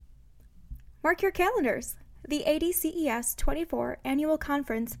Mark your calendars. The ADCES 24 Annual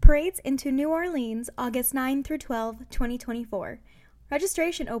Conference parades into New Orleans August 9 through 12, 2024.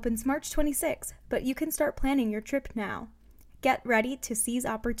 Registration opens March 26, but you can start planning your trip now. Get ready to seize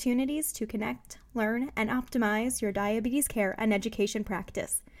opportunities to connect, learn, and optimize your diabetes care and education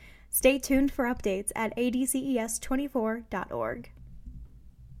practice. Stay tuned for updates at adces24.org.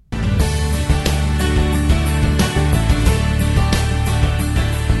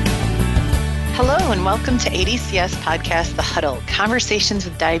 Hello and welcome to ADCS Podcast, The Huddle, Conversations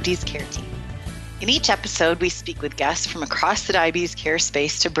with Diabetes Care Team. In each episode, we speak with guests from across the diabetes care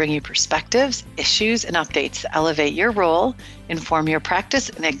space to bring you perspectives, issues, and updates that elevate your role, inform your practice,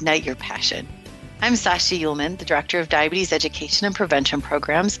 and ignite your passion. I'm Sasha Uhlman, the Director of Diabetes Education and Prevention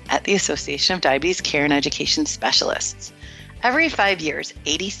Programs at the Association of Diabetes Care and Education Specialists. Every 5 years,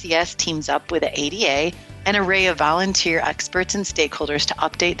 ADCS teams up with the ADA, an array of volunteer experts and stakeholders to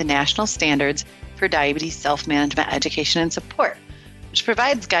update the national standards for diabetes self-management education and support, which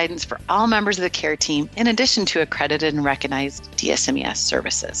provides guidance for all members of the care team in addition to accredited and recognized DSMES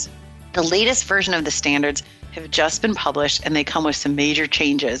services. The latest version of the standards have just been published, and they come with some major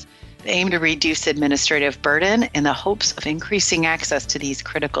changes. They aim to reduce administrative burden in the hopes of increasing access to these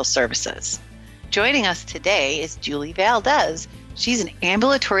critical services. Joining us today is Julie Valdez. She's an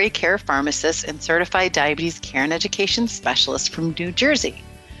ambulatory care pharmacist and certified diabetes care and education specialist from New Jersey.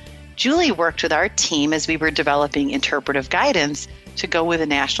 Julie worked with our team as we were developing interpretive guidance to go with the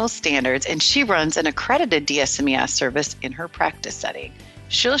national standards, and she runs an accredited DSMES service in her practice setting.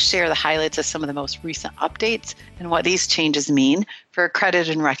 She'll share the highlights of some of the most recent updates and what these changes mean for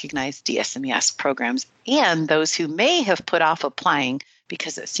accredited and recognized DSMES programs and those who may have put off applying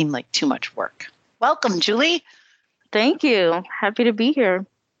because it seemed like too much work. Welcome, Julie. Thank you. Happy to be here.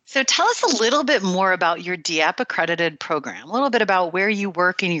 So tell us a little bit more about your DAP accredited program, a little bit about where you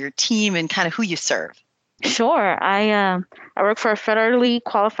work in your team and kind of who you serve. Sure. I work for a federally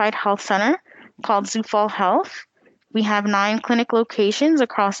qualified health center called Zufall Health. We have 9 clinic locations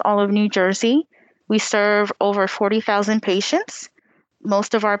across all of New Jersey. We serve over 40,000 patients.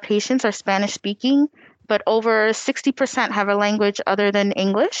 Most of our patients are Spanish speaking, but over 60% have a language other than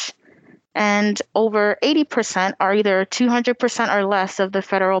English. And over 80% are either 200% or less of the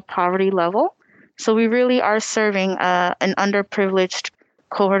federal poverty level. So we really are serving an underprivileged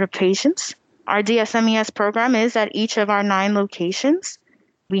cohort of patients. Our DSMES program is at each of our 9 locations.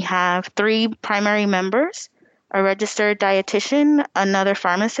 We have 3 primary members, a registered dietitian, another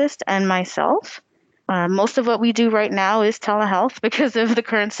pharmacist, and myself. Most of what we do right now is telehealth because of the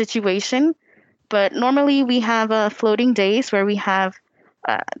current situation. But normally we have floating days where we have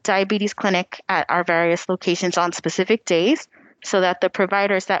diabetes clinic at our various locations on specific days so that the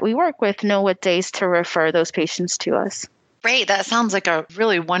providers that we work with know what days to refer those patients to us. Great. That sounds like a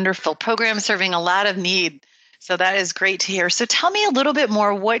really wonderful program serving a lot of need. So that is great to hear. So tell me a little bit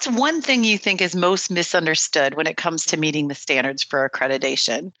more. What's one thing you think is most misunderstood when it comes to meeting the standards for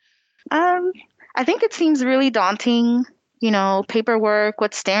accreditation? I think it seems really daunting, paperwork,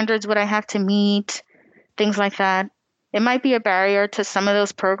 what standards would I have to meet, things like that. It might be a barrier to some of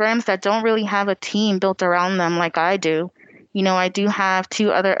those programs that don't really have a team built around them like I do. I do have 2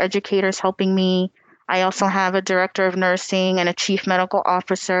 other educators helping me. I also have a director of nursing and a chief medical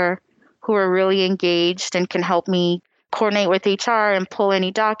officer who are really engaged and can help me coordinate with HR and pull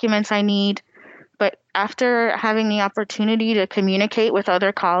any documents I need. But after having the opportunity to communicate with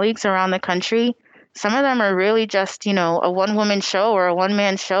other colleagues around the country, some of them are really just, a one-woman show or a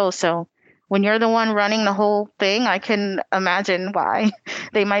one-man show. So when you're the one running the whole thing, I can imagine why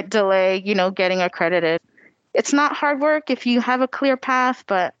they might delay, getting accredited. It's not hard work if you have a clear path,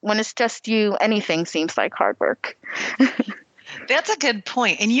 but when it's just you, anything seems like hard work. That's a good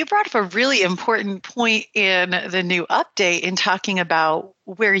point. And you brought up a really important point in the new update in talking about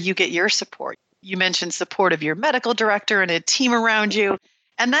where you get your support. You mentioned support of your medical director and a team around you.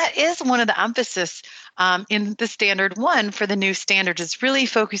 And that is one of the emphasis in the standard 1 for the new standards is really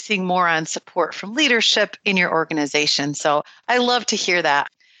focusing more on support from leadership in your organization. So I love to hear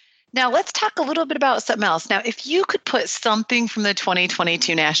that. Now let's talk a little bit about something else. Now, if you could put something from the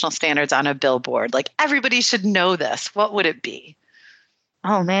 2022 national standards on a billboard, like everybody should know this, what would it be?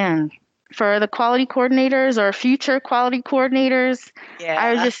 Oh, man. For the quality coordinators or future quality coordinators,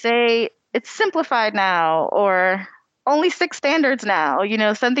 I would just say it's simplified now, or only 6 standards now,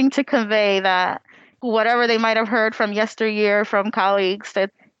 something to convey that whatever they might have heard from yesteryear from colleagues,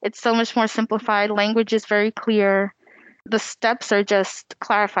 that it's so much more simplified. Language is very clear. The steps are just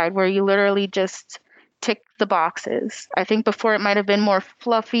clarified where you literally just tick the boxes. I think before it might have been more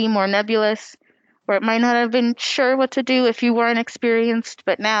fluffy, more nebulous, where it might not have been sure what to do if you weren't experienced,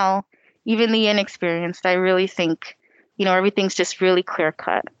 but now even the inexperienced. I really think, everything's just really clear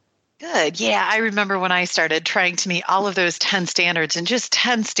cut. Good. Yeah, I remember when I started trying to meet all of those 10 standards and just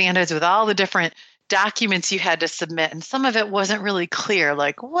 10 standards with all the different documents you had to submit. And some of it wasn't really clear.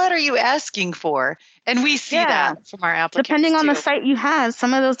 Like, what are you asking for? And we see Yeah. that from our applicants Depending on too. the site you have,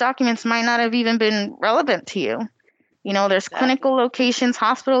 some of those documents might not have even been relevant to you. There's clinical locations,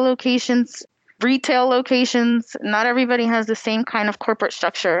 hospital locations, retail locations. Not everybody has the same kind of corporate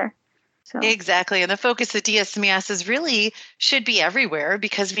structure. So. Exactly. And the focus of DSMES is really should be everywhere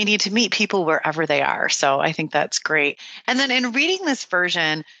because we need to meet people wherever they are. So I think that's great. And then in reading this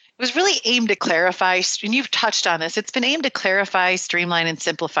version, it was really aimed to clarify, and you've touched on this, it's been aimed to clarify, streamline, and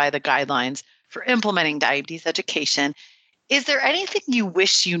simplify the guidelines for implementing diabetes education. Is there anything you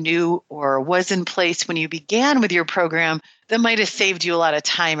wish you knew or was in place when you began with your program that might have saved you a lot of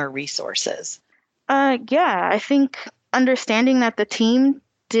time or resources? Yeah, I think understanding that the team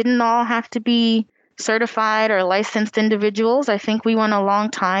didn't all have to be certified or licensed individuals. I think we went a long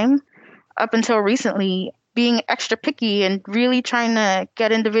time up until recently being extra picky and really trying to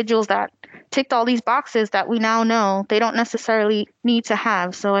get individuals that ticked all these boxes that we now know they don't necessarily need to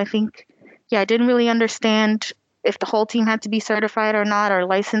have. So I think, I didn't really understand if the whole team had to be certified or not, or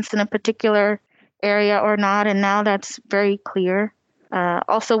licensed in a particular area or not. And now that's very clear.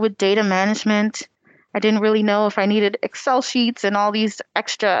 Also with data management, I didn't really know if I needed Excel sheets and all these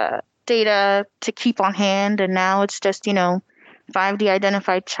extra data to keep on hand. And now it's just, 5D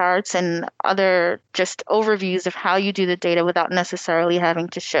identified charts and other just overviews of how you do the data without necessarily having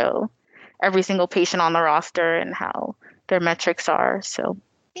to show every single patient on the roster and how their metrics are. So.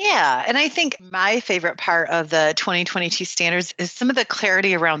 Yeah. And I think my favorite part of the 2022 standards is some of the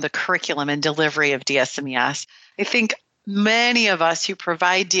clarity around the curriculum and delivery of DSMES. I think many of us who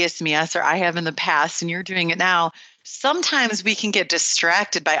provide DSMES, or I have in the past, and you're doing it now, sometimes we can get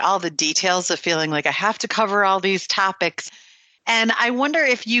distracted by all the details of feeling like I have to cover all these topics. And I wonder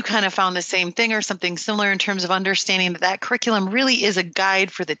if you kind of found the same thing or something similar in terms of understanding that curriculum really is a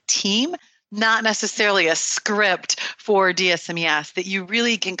guide for the team, not necessarily a script for DSMES, that you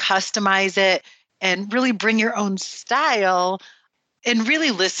really can customize it and really bring your own style and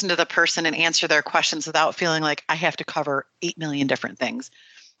really listen to the person and answer their questions without feeling like I have to cover 8 million different things.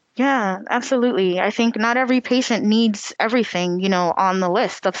 Yeah, absolutely. I think not every patient needs everything, on the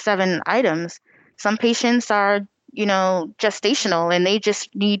list of 7 items. Some patients are, gestational and they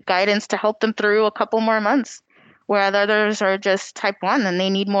just need guidance to help them through a couple more months, where others are just type 1 and they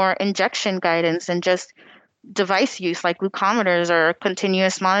need more injection guidance and just device use like glucometers or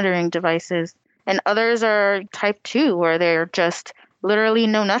continuous monitoring devices. And others are type 2 where they're just literally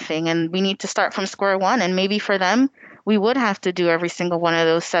know nothing and we need to start from square one. And maybe for them, we would have to do every single one of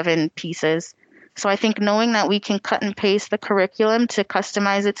those 7 pieces. So I think knowing that we can cut and paste the curriculum to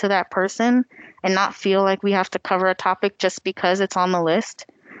customize it to that person and not feel like we have to cover a topic just because it's on the list,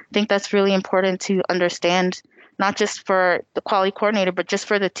 I think that's really important to understand, not just for the quality coordinator, but just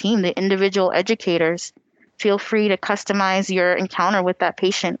for the team, the individual educators. Feel free to customize your encounter with that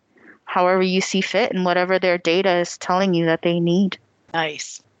patient however you see fit and whatever their data is telling you that they need.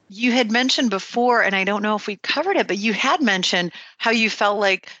 Nice. You had mentioned before, and I don't know if we covered it, but you had mentioned how you felt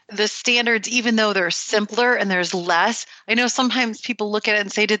like the standards, even though they're simpler and there's less, I know sometimes people look at it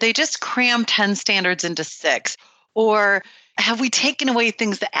and say, did they just cram 10 standards into 6? Or have we taken away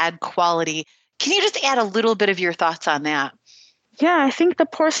things that add quality? Can you just add a little bit of your thoughts on that? Yeah, I think the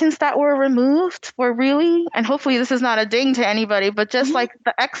portions that were removed were really, and hopefully this is not a ding to anybody, but just like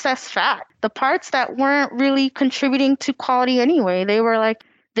the excess fat, the parts that weren't really contributing to quality anyway. They were like,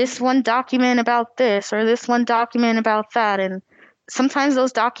 this one document about this or this one document about that. And sometimes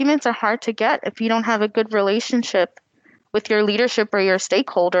those documents are hard to get if you don't have a good relationship with your leadership or your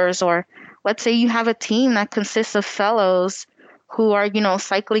stakeholders. Or let's say you have a team that consists of fellows who are,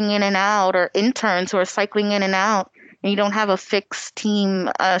 cycling in and out, or interns who are cycling in and out, and you don't have a fixed team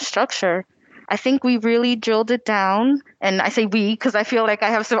structure. I think we really drilled it down. And I say we because I feel like I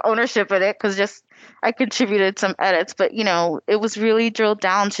have some ownership in it because just I contributed some edits, but it was really drilled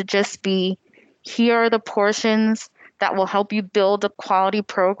down to just be, here are the portions that will help you build a quality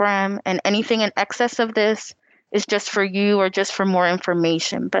program, and anything in excess of this is just for you or just for more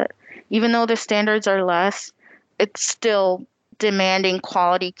information. But even though the standards are less, it's still demanding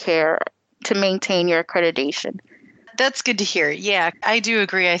quality care to maintain your accreditation. That's good to hear. Yeah, I do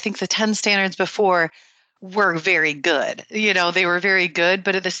agree. I think the 10 standards before were very good. They were very good,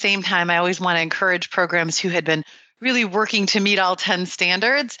 but at the same time, I always want to encourage programs who had been really working to meet all 10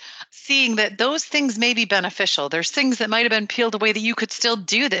 standards, seeing that those things may be beneficial. There's things that might have been peeled away that you could still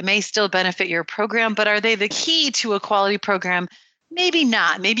do that may still benefit your program, but are they the key to a quality program? maybe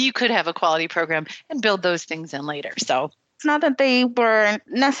not. Maybe you could have a quality program and build those things in later. So It's not that they weren't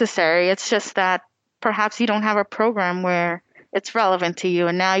necessary. It's just that perhaps you don't have a program where it's relevant to you,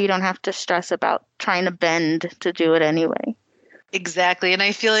 and now you don't have to stress about trying to bend to do it anyway. exactly. And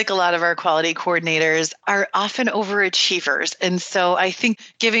I feel like a lot of our quality coordinators are often overachievers. And so I think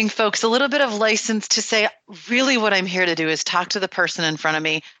giving folks a little bit of license to say, really what I'm here to do is talk to the person in front of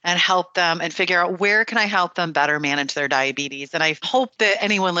me and help them and figure out where can I help them better manage their diabetes. And I hope that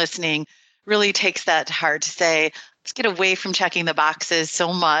anyone listening really takes that to heart to say, let's get away from checking the boxes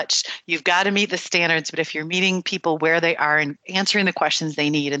so much. You've got to meet the standards, but if you're meeting people where they are and answering the questions they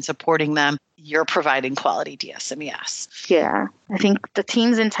need and supporting them, you're providing quality DSMES. Yeah, I think the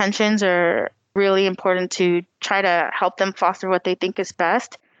team's intentions are really important to try to help them foster what they think is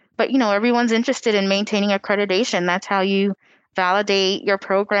best. But, everyone's interested in maintaining accreditation. That's how you validate your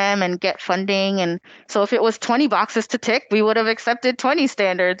program and get funding. And so if it was 20 boxes to tick, we would have accepted 20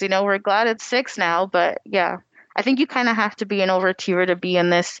 standards. We're glad it's 6 now, but yeah. I think you kind of have to be an overachiever to be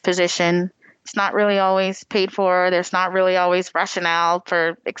in this position. It's not really always paid for. There's not really always rationale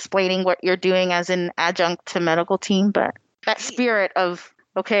for explaining what you're doing as an adjunct to medical team. But that spirit of,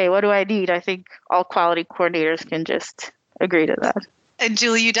 okay, what do I need? I think all quality coordinators can just agree to that. And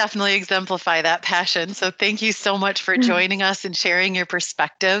Julie, you definitely exemplify that passion. So thank you so much for joining us and sharing your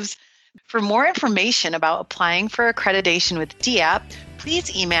perspectives. For more information about applying for accreditation with DEAP,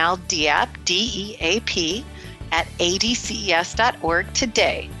 please email DEAP, DEAP, at adces.org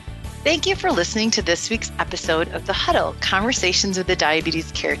today. Thank you for listening to this week's episode of The Huddle, Conversations with the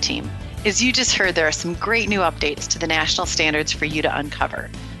Diabetes Care Team. As you just heard, there are some great new updates to the national standards for you to uncover.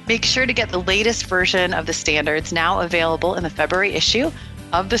 Make sure to get the latest version of the standards now available in the February issue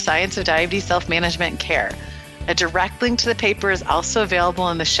of the Science of Diabetes Self-Management and Care. A direct link to the paper is also available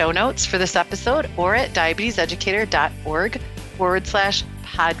in the show notes for this episode or at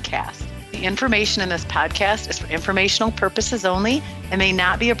diabeteseducator.org/podcast. The information in this podcast is for informational purposes only and may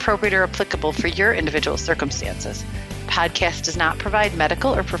not be appropriate or applicable for your individual circumstances. The podcast does not provide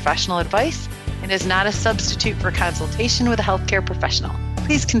medical or professional advice and is not a substitute for consultation with a healthcare professional.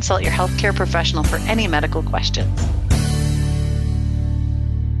 Please consult your healthcare professional for any medical questions.